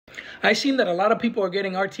I've seen that a lot of people are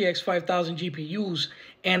getting RTX 5000 GPUs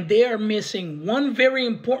and they are missing one very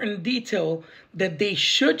important detail that they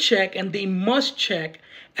should check and they must check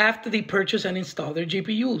after they purchase and install their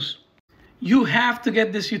GPUs. You have to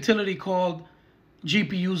get this utility called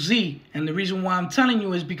GPU-Z. And the reason why I'm telling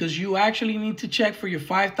you is because you actually need to check for your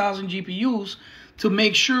 5000 GPUs to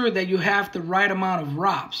make sure that you have the right amount of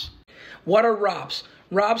ROPs. What are ROPs?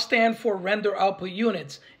 ROPs stand for render output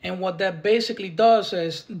units. And what that basically does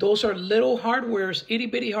is those are little hardwares, itty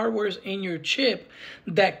bitty hardwares in your chip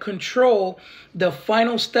that control the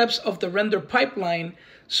final steps of the render pipeline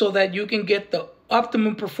so that you can get the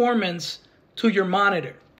optimum performance to your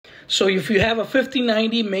monitor. So if you have a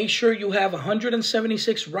 5090, make sure you have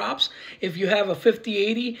 176 ROPs. If you have a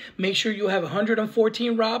 5080, make sure you have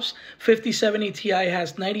 114 ROPs. 5070 Ti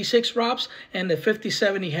has 96 ROPs, and the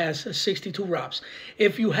 5070 has 62 ROPs.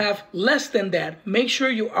 If you have less than that, make sure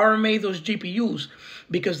you RMA those GPUs,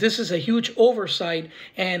 because this is a huge oversight,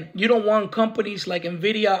 and you don't want companies like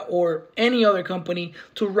NVIDIA or any other company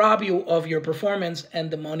to rob you of your performance and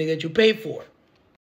the money that you pay for.